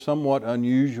Somewhat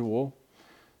unusual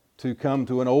to come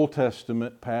to an Old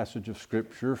Testament passage of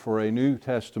Scripture for a New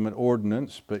Testament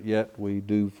ordinance, but yet we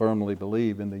do firmly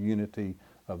believe in the unity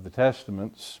of the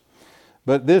Testaments.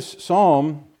 But this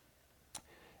psalm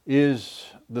is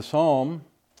the psalm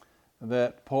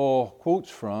that Paul quotes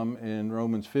from in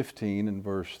Romans 15 and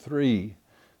verse 3.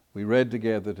 We read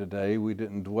together today. We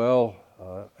didn't dwell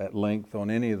at length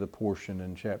on any of the portion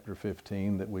in chapter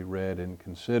 15 that we read and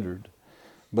considered.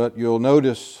 But you'll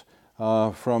notice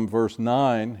from verse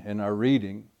 9 in our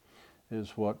reading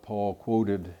is what Paul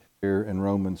quoted here in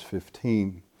Romans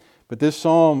 15. But this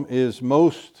psalm is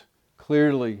most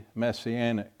clearly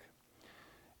messianic.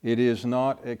 It is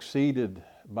not exceeded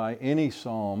by any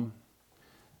psalm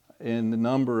in the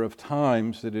number of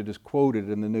times that it is quoted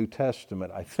in the New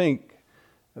Testament. I think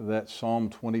that Psalm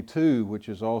 22, which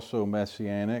is also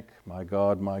messianic, my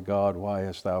God, why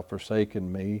hast thou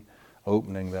forsaken me?"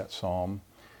 opening that psalm,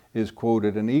 is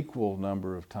quoted an equal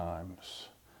number of times.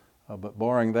 But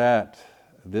barring that,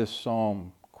 this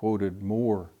psalm quoted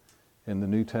more in the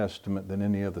New Testament than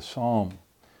any other psalm.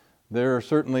 There are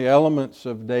certainly elements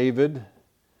of David,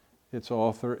 its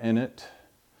author, in it,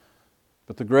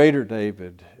 but the greater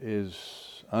David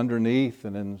is underneath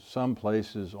and in some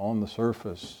places on the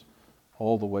surface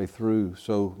all the way through.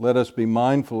 So let us be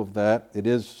mindful of that. It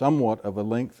is somewhat of a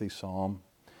lengthy psalm,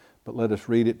 but let us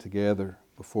read it together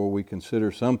before we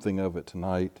consider something of it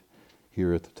tonight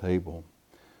here at the table.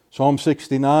 Psalm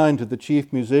 69, to the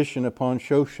chief musician upon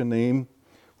Shoshanim,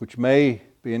 which may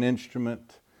be an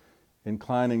instrument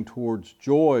inclining towards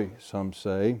joy, some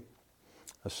say,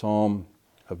 a psalm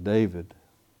of David.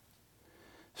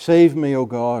 Save me, O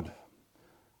God,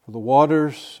 for the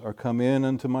waters are come in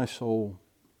unto my soul.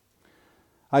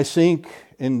 I sink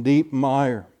in deep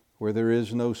mire where there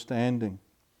is no standing.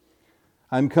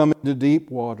 I'm come into deep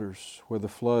waters where the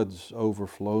floods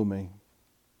overflow me.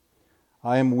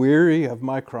 I am weary of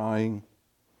my crying.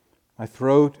 My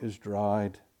throat is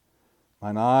dried.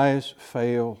 Mine eyes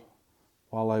fail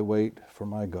while I wait for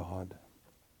my God.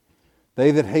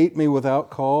 They that hate me without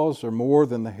cause are more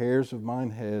than the hairs of mine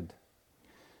head.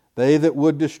 They that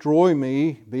would destroy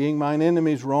me, being mine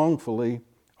enemies wrongfully,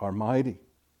 are mighty.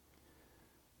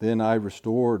 Then I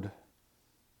restored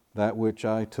that which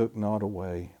I took not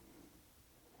away.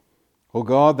 O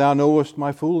God, thou knowest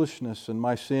my foolishness, and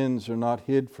my sins are not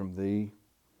hid from thee.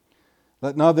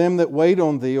 Let not them that wait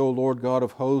on thee, O Lord God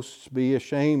of hosts, be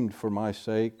ashamed for my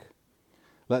sake.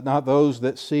 Let not those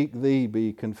that seek thee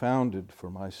be confounded for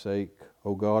my sake,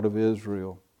 O God of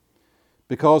Israel.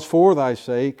 Because for thy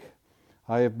sake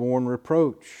I have borne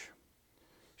reproach.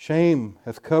 Shame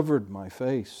hath covered my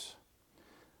face.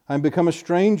 I am become a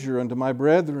stranger unto my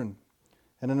brethren,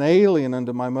 and an alien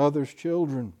unto my mother's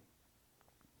children.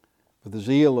 For the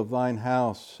zeal of thine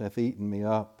house hath eaten me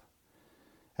up,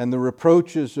 and the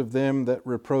reproaches of them that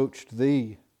reproached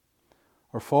thee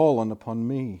are fallen upon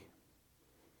me.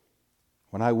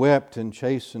 When I wept and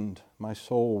chastened my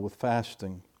soul with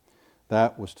fasting,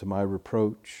 that was to my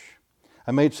reproach.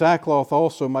 I made sackcloth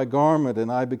also my garment,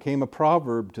 and I became a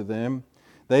proverb to them.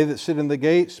 They that sit in the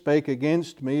gate spake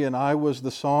against me, and I was the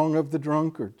song of the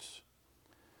drunkards.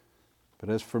 But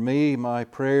as for me, my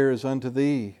prayer is unto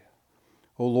thee,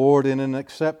 O Lord, in an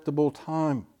acceptable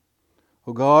time.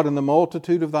 O God, in the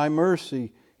multitude of thy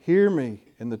mercy, hear me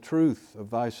in the truth of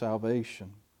thy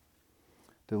salvation.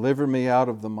 Deliver me out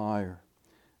of the mire,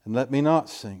 and let me not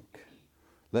sink.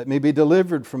 Let me be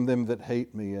delivered from them that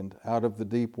hate me, and out of the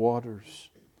deep waters.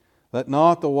 Let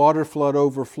not the water flood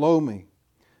overflow me,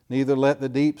 neither let the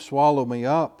deep swallow me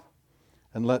up,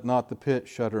 and let not the pit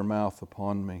shut her mouth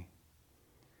upon me.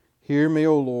 Hear me,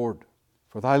 O Lord,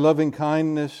 for thy loving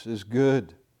kindness is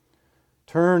good.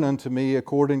 Turn unto me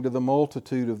according to the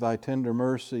multitude of thy tender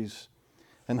mercies,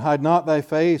 and hide not thy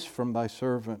face from thy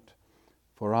servant,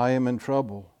 for I am in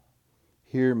trouble.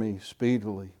 Hear me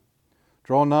speedily.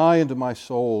 Draw nigh unto my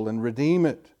soul, and redeem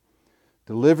it.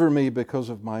 Deliver me because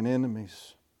of mine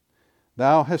enemies.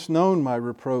 Thou hast known my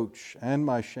reproach, and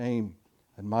my shame,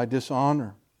 and my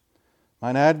dishonor.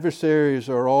 Mine adversaries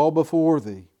are all before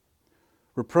thee.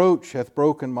 Reproach hath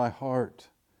broken my heart,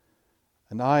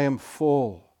 and I am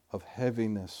full of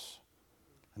heaviness.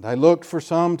 And I looked for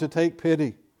some to take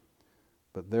pity,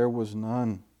 but there was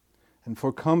none, and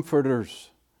for comforters,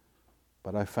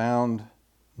 but I found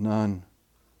none.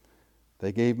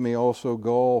 They gave me also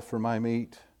gall for my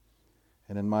meat,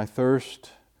 and in my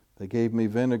thirst they gave me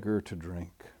vinegar to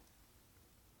drink.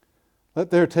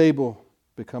 Let their table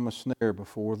become a snare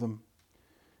before them,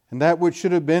 and that which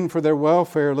should have been for their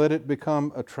welfare, let it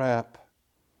become a trap.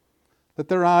 Let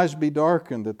their eyes be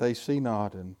darkened that they see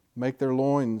not, and make their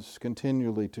loins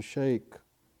continually to shake.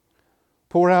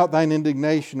 Pour out thine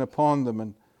indignation upon them,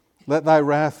 and let thy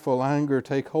wrathful anger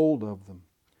take hold of them.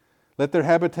 Let their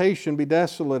habitation be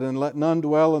desolate, and let none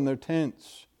dwell in their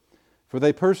tents. For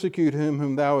they persecute him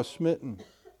whom thou hast smitten,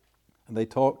 and they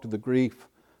talk to the grief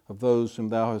of those whom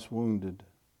thou hast wounded.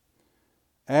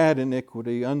 Add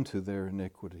iniquity unto their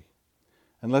iniquity,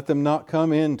 and let them not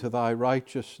come into thy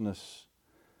righteousness.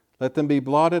 Let them be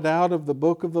blotted out of the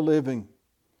book of the living,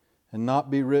 and not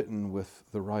be written with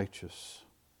the righteous.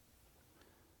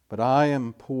 But I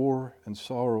am poor and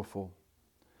sorrowful.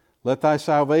 Let thy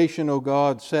salvation, O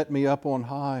God, set me up on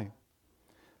high.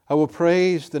 I will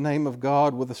praise the name of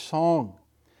God with a song,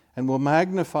 and will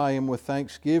magnify him with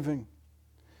thanksgiving.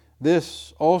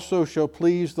 This also shall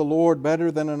please the Lord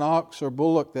better than an ox or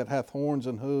bullock that hath horns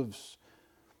and hoofs.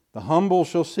 The humble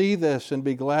shall see this and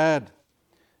be glad,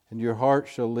 and your heart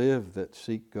shall live that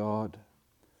seek God.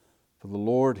 For the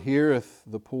Lord heareth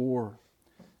the poor,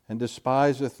 and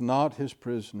despiseth not his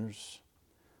prisoners.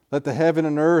 Let the heaven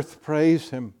and earth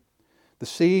praise him, the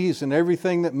seas and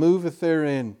everything that moveth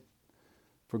therein.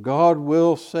 For God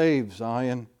will save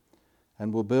Zion,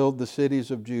 and will build the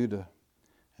cities of Judah,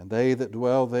 and they that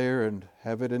dwell there and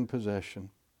have it in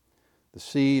possession. The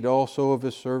seed also of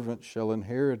his servants shall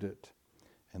inherit it,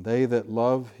 and they that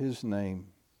love his name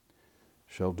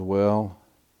shall dwell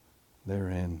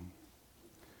therein.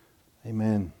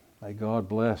 Amen. May God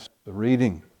bless the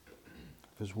reading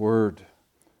of his word.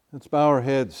 Let's bow our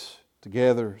heads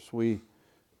together as we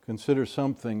consider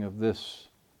something of this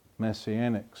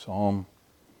messianic psalm.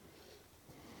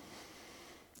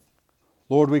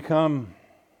 Lord, we come,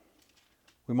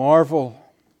 we marvel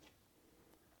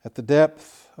at the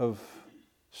depth of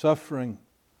suffering,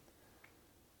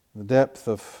 the depth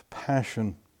of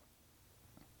passion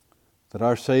that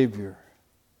our Savior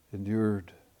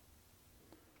endured.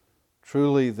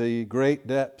 Truly, the great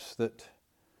depths that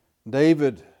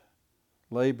David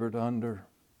labored under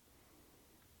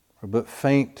are but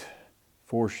faint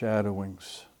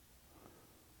foreshadowings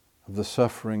of the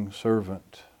suffering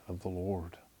servant of the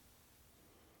Lord.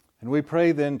 And we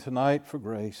pray then tonight for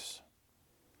grace.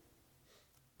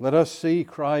 Let us see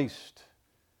Christ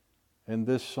in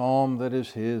this psalm that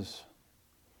is his.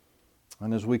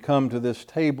 And as we come to this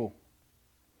table,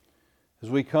 as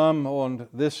we come on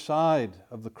this side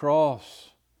of the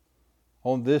cross,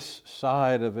 on this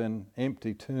side of an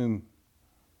empty tomb,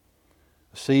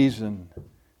 a season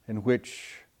in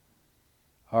which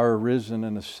our risen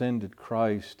and ascended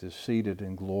Christ is seated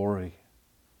in glory,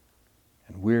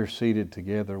 and we're seated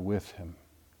together with him.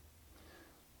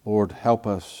 Lord, help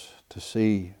us to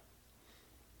see.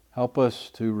 Help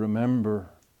us to remember.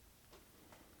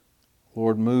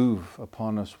 Lord, move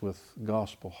upon us with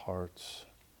gospel hearts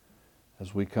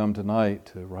as we come tonight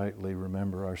to rightly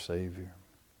remember our Savior.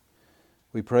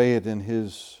 We pray it in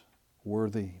his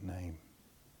worthy name.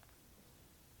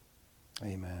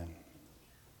 Amen.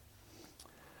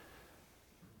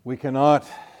 We cannot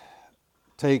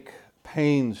take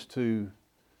pains to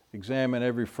examine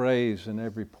every phrase and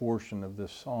every portion of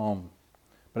this psalm.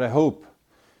 But I hope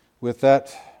with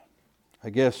that,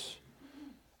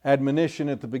 admonition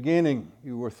at the beginning,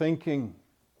 you were thinking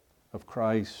of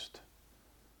Christ,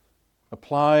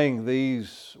 applying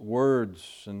these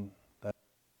words and that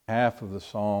half of the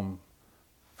psalm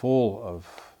full of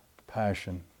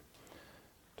passion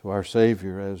to our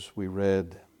Savior as we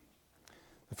read.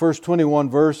 The first 21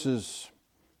 verses,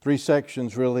 3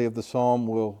 sections really of the psalm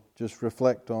we'll just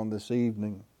reflect on this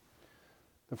evening.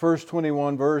 The first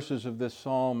 21 verses of this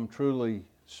psalm truly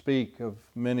speak of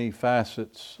many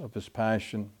facets of his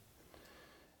passion.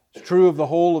 It's true of the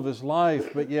whole of his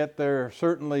life, but yet there are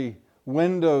certainly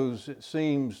windows, it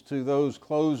seems, to those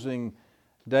closing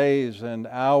days and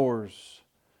hours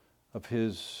of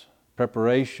his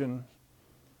preparation.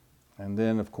 And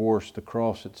then, of course, the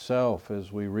cross itself,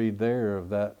 as we read there of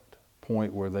that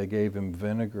point where they gave him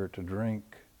vinegar to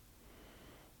drink,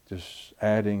 just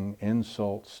adding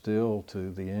insult still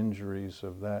to the injuries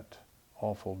of that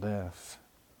awful death.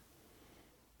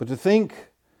 But to think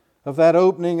of that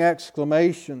opening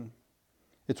exclamation,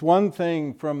 it's one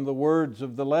thing from the words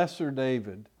of the lesser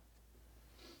David,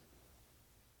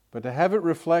 but to have it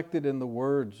reflected in the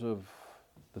words of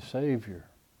the Savior.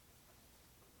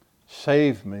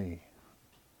 Save me,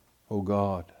 O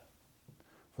God,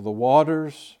 for the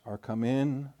waters are come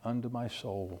in unto my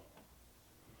soul.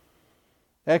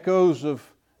 Echoes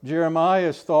of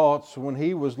Jeremiah's thoughts when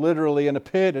he was literally in a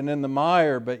pit and in the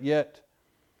mire, but yet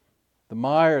the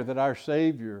mire that our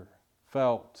Savior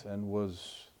felt and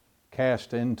was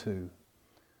cast into,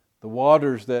 the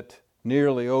waters that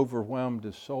nearly overwhelmed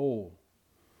his soul,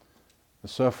 the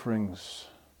sufferings,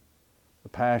 the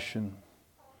passion.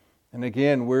 And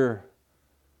again, we're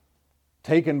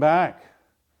taken back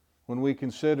when we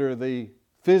consider the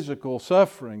physical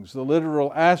sufferings, the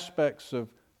literal aspects of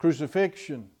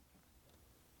crucifixion.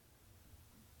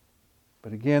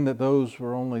 But again, that those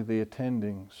were only the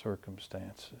attending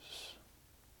circumstances.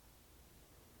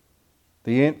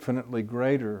 The infinitely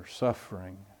greater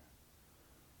suffering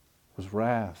was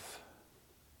wrath.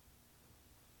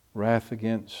 Wrath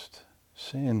against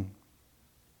sin.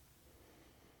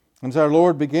 As our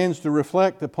Lord begins to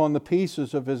reflect upon the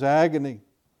pieces of His agony,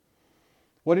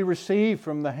 what He received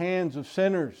from the hands of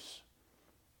sinners.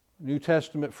 New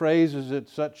Testament phrases it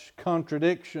such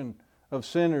contradiction of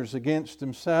sinners against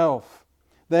Himself.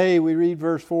 They, we read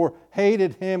verse 4,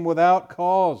 hated Him without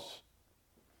cause.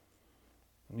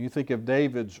 And you think of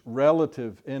David's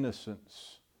relative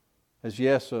innocence as,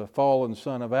 yes, a fallen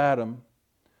son of Adam,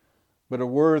 but a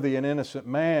worthy and innocent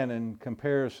man in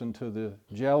comparison to the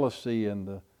jealousy and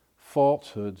the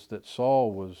falsehoods that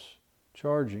Saul was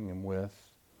charging him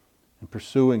with and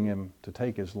pursuing him to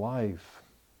take his life.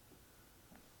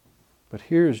 But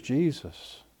here's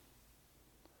Jesus,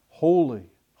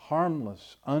 holy,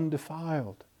 harmless,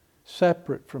 undefiled,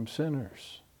 separate from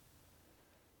sinners.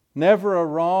 Never a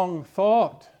wrong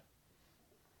thought,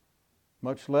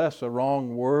 much less a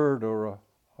wrong word or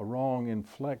a wrong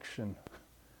inflection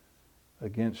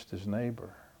against his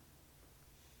neighbor.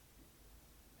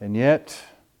 And yet,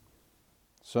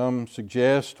 some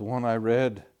suggest, one I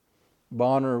read,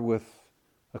 Bonner with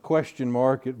a question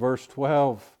mark at verse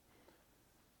 12,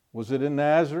 was it in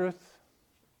Nazareth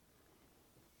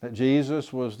that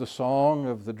Jesus was the song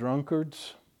of the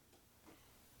drunkards?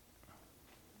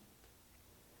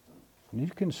 And you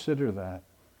consider that.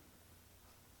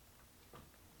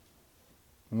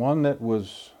 One that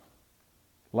was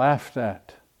laughed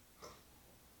at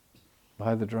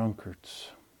by the drunkards.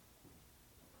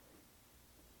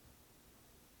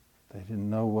 They didn't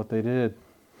know what they did.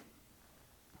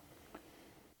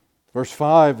 Verse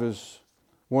 5 is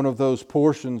one of those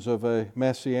portions of a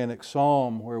messianic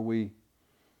psalm where we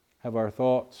have our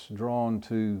thoughts drawn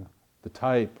to the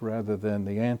type rather than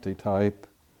the antitype.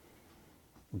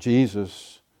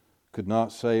 Jesus could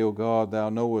not say, O God, Thou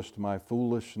knowest my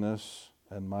foolishness,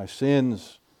 and my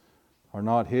sins are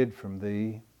not hid from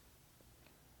Thee.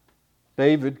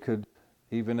 David could,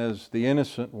 even as the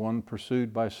innocent one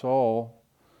pursued by Saul,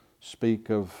 speak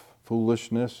of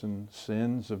foolishness and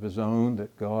sins of his own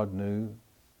that God knew.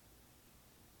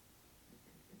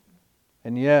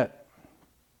 And yet,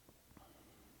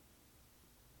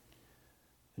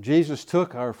 Jesus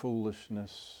took our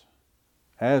foolishness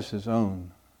as His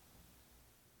own.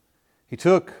 He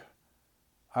took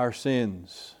our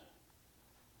sins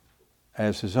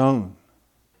as His own.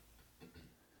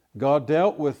 God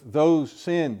dealt with those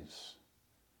sins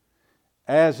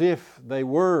as if they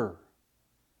were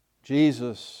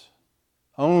Jesus'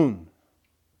 own.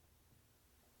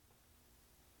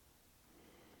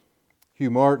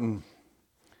 Hugh Martin,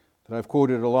 that I've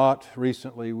quoted a lot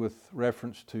recently with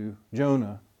reference to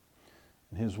Jonah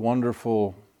and his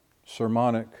wonderful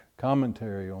sermonic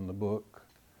commentary on the book.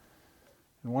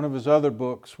 And one of his other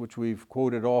books, which we've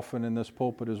quoted often in this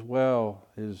pulpit as well,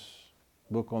 his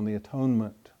book on the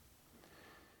atonement.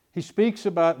 He speaks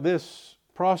about this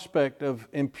prospect of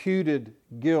imputed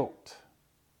guilt.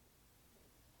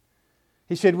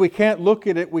 He said we can't look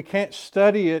at it, we can't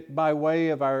study it by way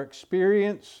of our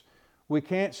experience, we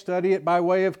can't study it by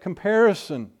way of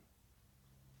comparison.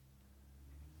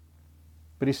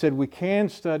 But he said we can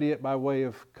study it by way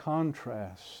of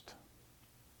contrast.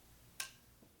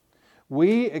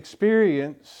 We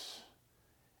experience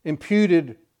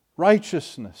imputed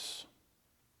righteousness.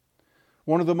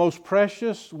 One of the most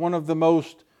precious, one of the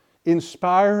most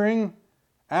inspiring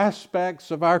aspects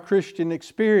of our Christian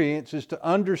experience is to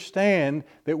understand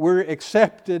that we're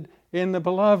accepted in the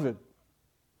Beloved.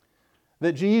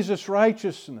 That Jesus'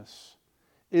 righteousness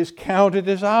is counted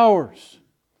as ours.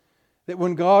 That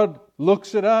when God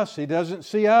looks at us, He doesn't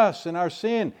see us in our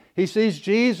sin. He sees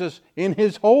Jesus in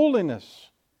His holiness.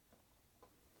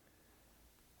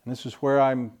 And this is where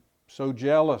I'm so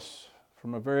jealous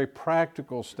from a very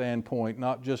practical standpoint,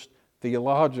 not just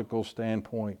theological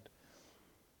standpoint.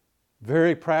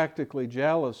 Very practically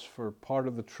jealous for part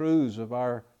of the truths of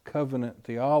our covenant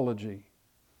theology.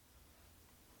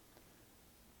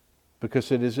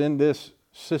 Because it is in this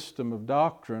system of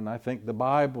doctrine, I think the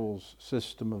Bible's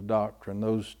system of doctrine,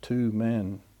 those two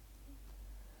men,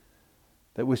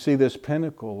 that we see this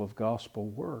pinnacle of gospel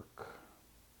work.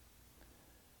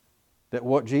 That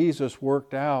what Jesus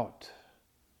worked out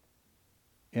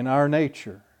in our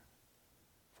nature,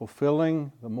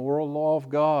 fulfilling the moral law of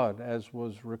God as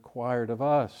was required of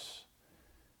us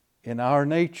in our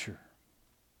nature,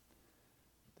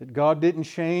 that God didn't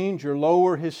change or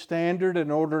lower His standard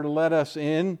in order to let us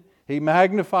in. He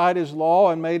magnified His law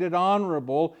and made it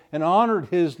honorable and honored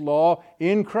His law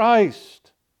in Christ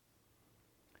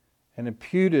and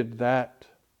imputed that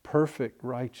perfect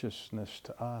righteousness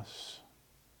to us.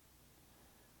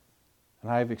 And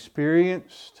I've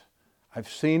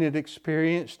seen it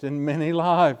experienced in many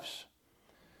lives.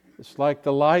 It's like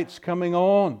the lights coming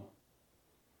on,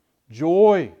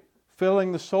 joy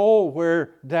filling the soul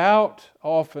where doubt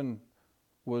often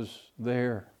was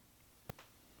there.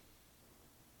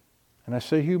 And I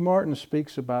say Hugh Martin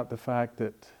speaks about the fact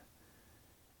that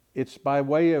it's by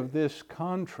way of this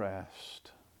contrast.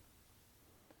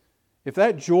 If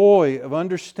that joy of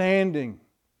understanding,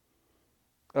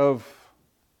 of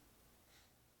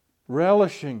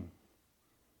relishing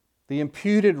the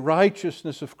imputed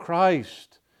righteousness of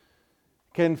Christ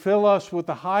can fill us with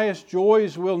the highest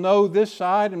joys we'll know this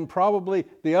side and probably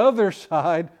the other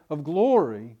side of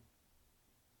glory,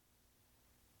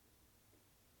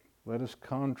 let us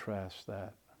contrast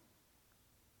that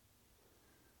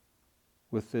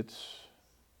with its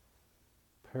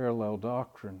parallel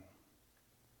doctrine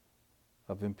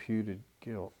of imputed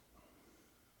guilt.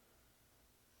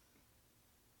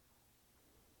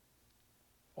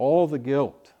 All the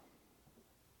guilt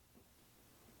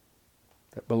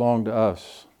that belonged to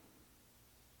us.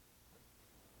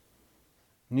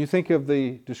 And you think of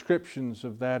the descriptions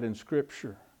of that in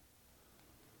Scripture.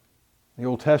 The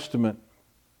Old Testament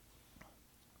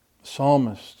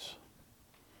psalmists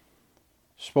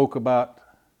spoke about,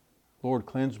 Lord,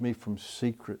 cleanse me from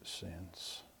secret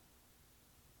sins.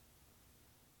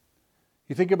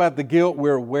 You think about the guilt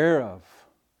we're aware of,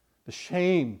 the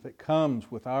shame that comes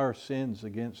with our sins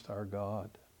against our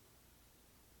God.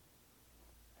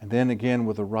 And then again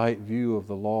with a right view of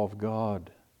the law of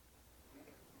God,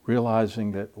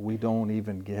 realizing that we don't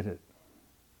even get it.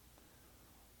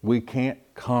 We can't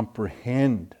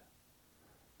comprehend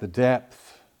the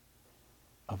depth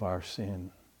of our sin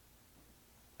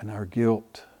and our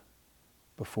guilt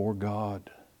before God.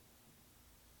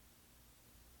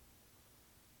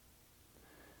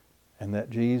 And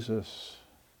that Jesus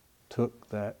took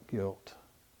that guilt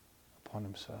upon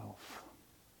Himself.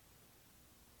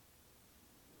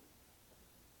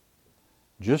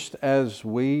 Just as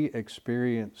we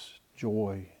experience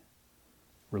joy,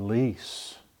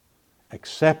 release,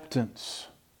 acceptance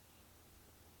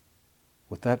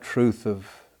with that truth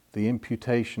of the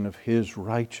imputation of His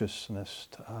righteousness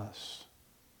to us,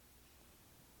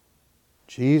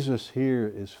 Jesus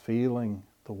here is feeling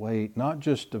the weight, not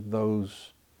just of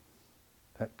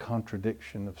that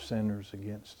contradiction of sinners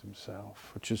against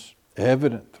Himself, which is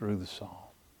evident through the psalm,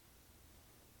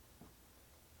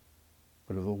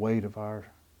 but of the weight of our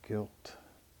guilt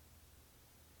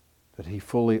that He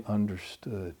fully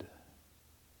understood,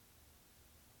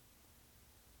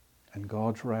 and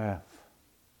God's wrath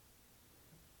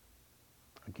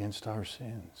against our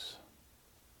sins.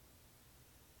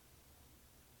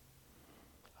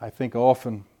 I think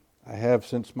often, I have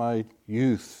since my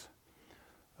youth,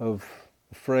 of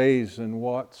the phrase in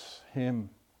Watts' hymn,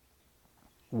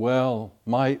 well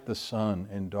might the sun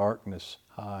in darkness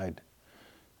hide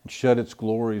and shut its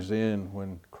glories in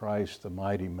when Christ the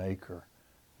mighty Maker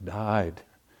died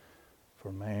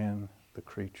for man, the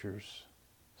creature's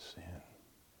sin.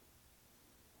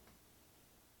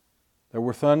 There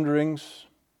were thunderings,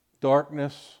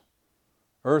 darkness,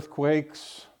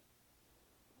 earthquakes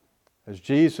as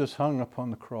Jesus hung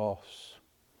upon the cross.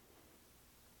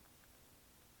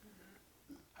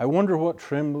 I wonder what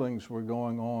tremblings were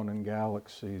going on in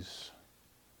galaxies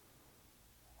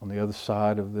on the other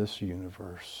side of this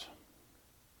universe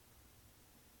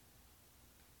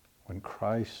when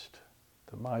Christ,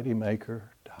 the mighty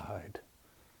Maker, died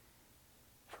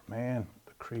for man,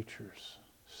 the creature's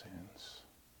sins.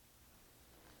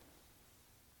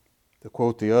 To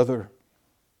quote the other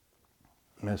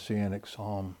messianic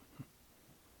psalm,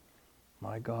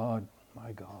 my God,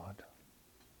 why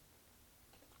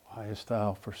hast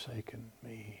thou forsaken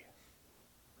me?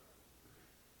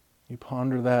 You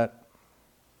ponder that.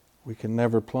 We can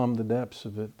never plumb the depths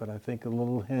of it, but I think a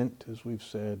little hint, as we've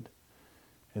said,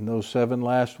 in those 7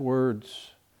 last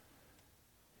words,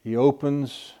 He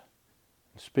opens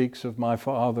and speaks of my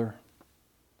Father.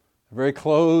 Very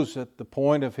close at the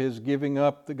point of His giving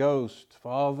up the ghost.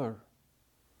 Father,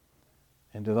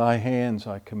 into Thy hands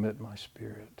I commit my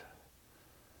spirit.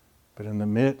 But in the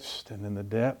midst and in the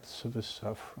depths of His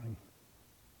suffering,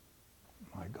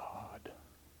 my God.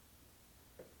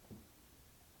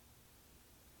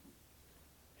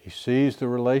 He sees the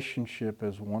relationship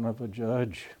as one of a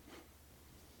judge,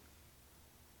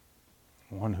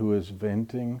 one who is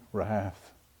venting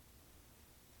wrath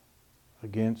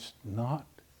against not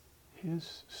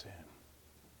His sin,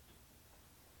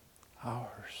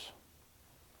 ours.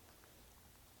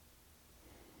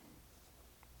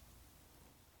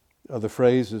 Other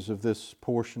phrases of this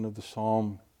portion of the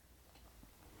psalm,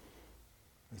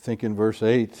 I think in verse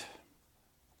 8,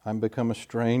 I'm become a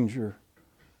stranger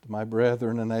to my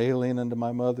brethren, an alien unto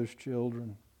my mother's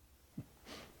children.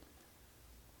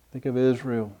 Think of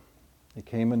Israel. He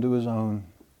came into His own.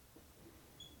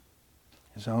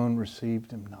 His own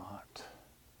received Him not.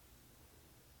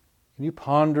 Can you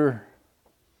ponder,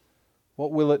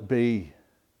 what will it be?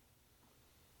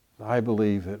 I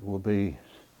believe it will be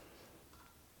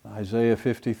Isaiah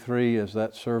 53 as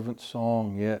that servant's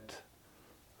song, yet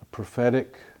a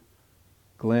prophetic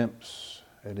glimpse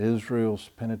at Israel's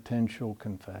penitential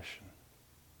confession.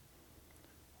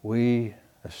 We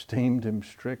esteemed Him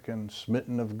stricken,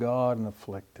 smitten of God, and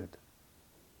afflicted.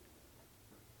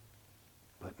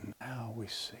 But now we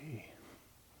see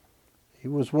He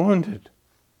was wounded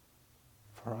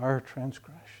for our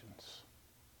transgressions.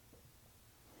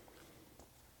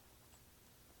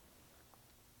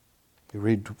 You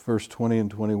read verse 20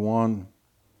 and 21.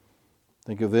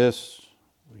 Think of this.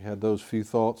 We had those few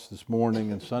thoughts this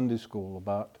morning in Sunday school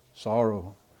about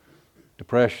sorrow,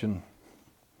 depression.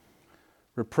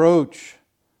 Reproach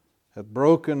hath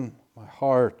broken my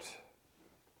heart.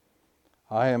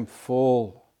 I am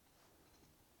full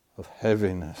of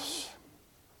heaviness.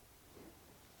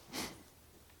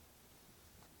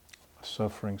 A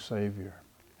suffering Savior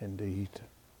indeed.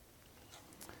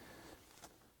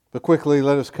 But quickly,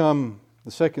 let us come.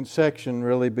 The second section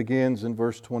really begins in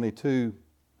verse 22.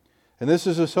 And this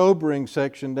is a sobering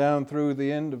section down through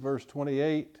the end of verse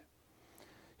 28.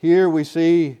 Here we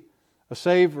see a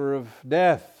savor of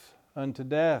death unto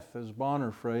death, as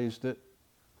Bonner phrased it.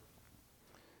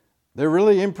 There are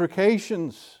really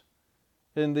imprecations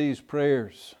in these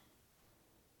prayers.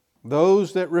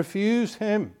 Those that refuse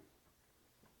Him,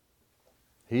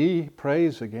 He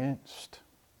prays against.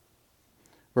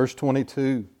 Verse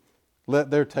 22, let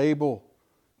their table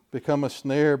become a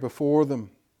snare before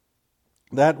them.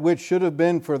 That which should have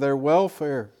been for their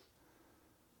welfare,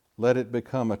 let it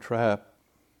become a trap.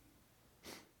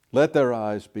 Let their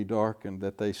eyes be darkened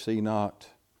that they see not.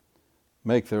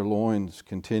 Make their loins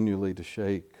continually to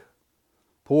shake.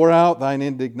 Pour out thine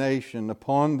indignation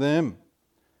upon them.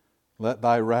 Let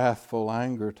thy wrathful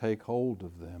anger take hold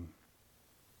of them.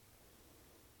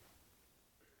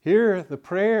 Hear the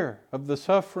prayer of the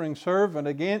suffering servant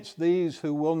against these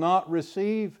who will not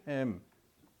receive Him.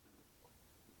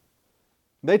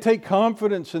 They take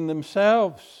confidence in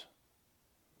themselves.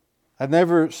 I've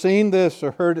never seen this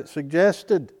or heard it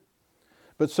suggested,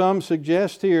 but some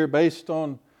suggest here, based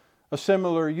on a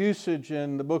similar usage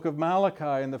in the book of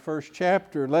Malachi in the first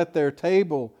chapter, let their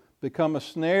table become a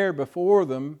snare before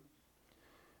them,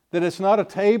 that it's not a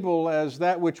table as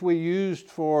that which we used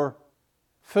for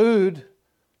food,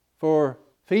 for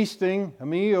feasting, a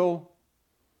meal,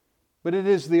 but it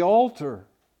is the altar.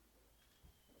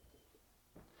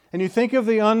 And you think of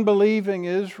the unbelieving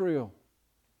Israel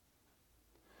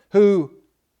who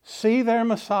see their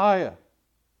Messiah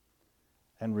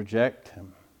and reject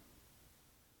Him,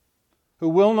 who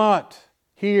will not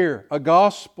hear a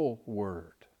gospel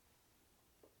word.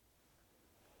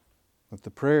 But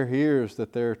the prayer here is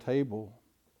that their table,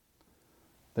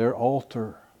 their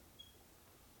altar,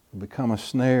 will become a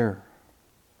snare.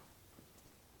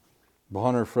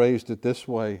 Bonner phrased it this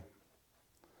way: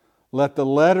 let the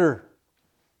letter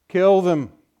kill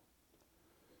them,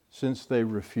 since they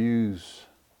refuse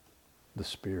the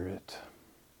Spirit.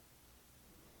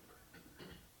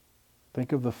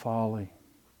 Think of the folly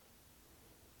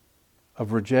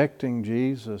of rejecting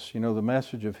Jesus. You know, the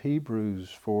message of Hebrews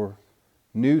for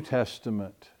New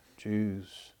Testament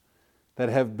Jews that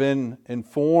have been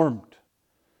informed,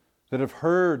 that have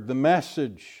heard the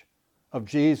message of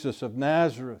Jesus of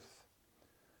Nazareth,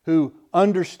 who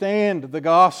understand the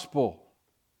gospel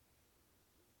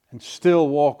and still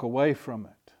walk away from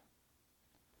it.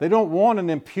 They don't want an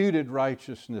imputed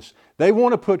righteousness. They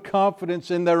want to put confidence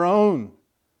in their own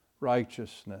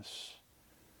righteousness.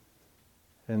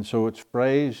 And so it's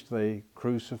phrased, they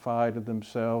crucify to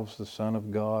themselves the Son of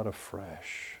God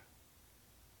afresh.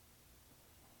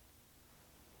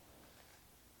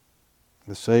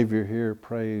 The Savior here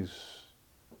prays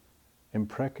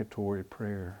imprecatory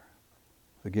prayer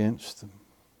against them.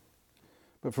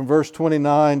 But from verse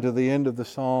 29 to the end of the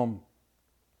psalm,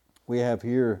 we have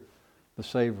here the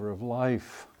savor of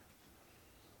life.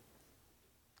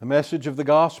 The message of the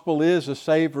gospel is a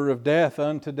savor of death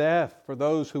unto death for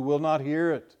those who will not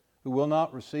hear it, who will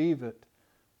not receive it,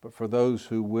 but for those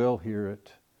who will hear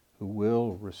it, who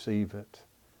will receive it,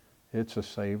 It's a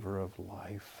savor of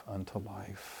life unto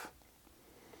life.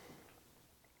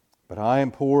 But I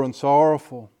am poor and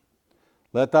sorrowful.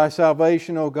 Let thy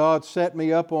salvation, O God, set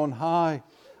me up on high.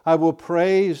 I will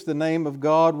praise the name of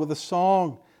God with a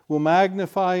song, will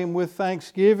magnify Him with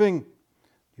thanksgiving.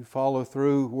 You follow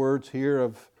through words here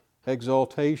of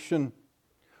exaltation.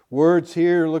 Words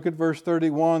here, look at verse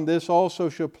 31. This also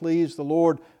shall please the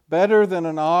Lord better than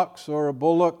an ox or a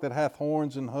bullock that hath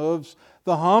horns and hooves.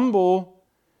 The humble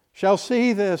shall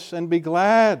see this and be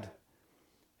glad,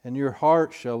 and your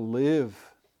heart shall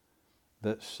live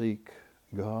that seek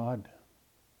God.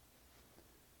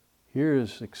 Here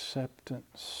is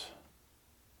acceptance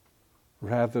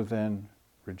rather than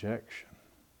rejection.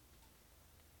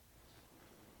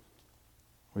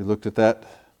 We looked at that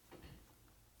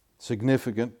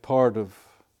significant part of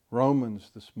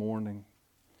Romans this morning,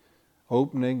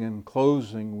 opening and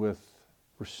closing with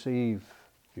receive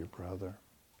your brother.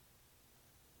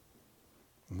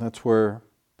 And that's where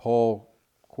Paul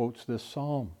quotes this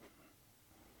psalm.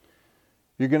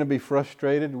 You're going to be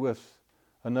frustrated with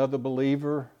another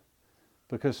believer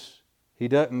because he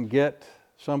doesn't get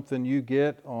something you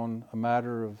get on a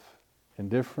matter of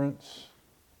indifference.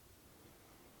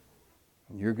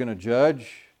 You're going to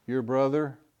judge your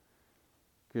brother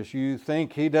because you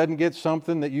think he doesn't get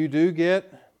something that you do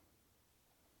get.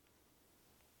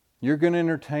 You're going to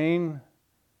entertain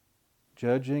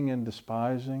judging and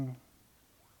despising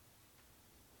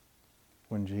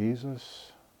when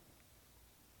Jesus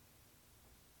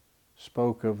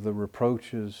spoke of the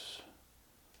reproaches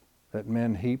that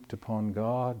men heaped upon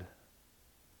God,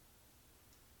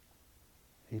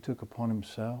 He took upon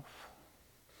Himself.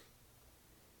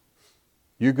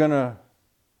 You're going to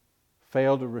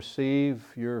fail to receive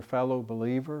your fellow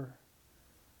believer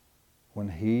when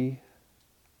he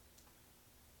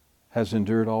has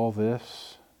endured all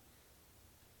this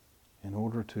in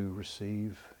order to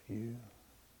receive you.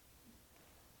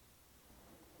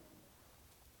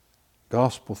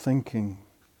 Gospel thinking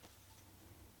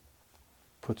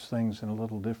puts things in a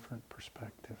little different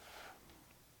perspective.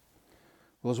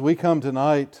 Well, as we come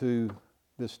tonight to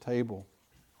this table,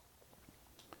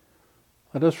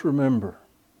 let us remember,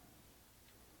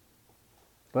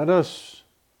 let us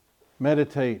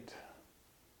meditate.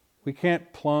 We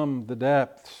can't plumb the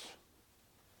depths,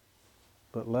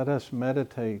 but let us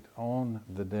meditate on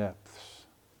the depths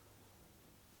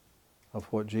of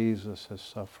what Jesus has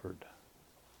suffered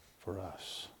for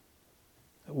us.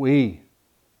 That we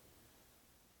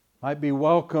might be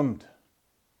welcomed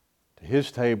to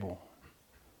His table.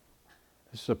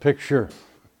 This is a picture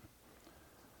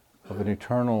of an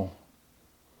eternal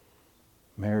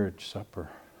marriage supper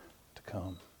to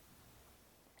come.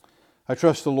 I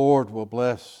trust the Lord will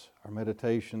bless our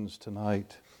meditations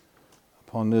tonight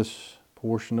upon this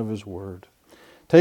portion of His Word.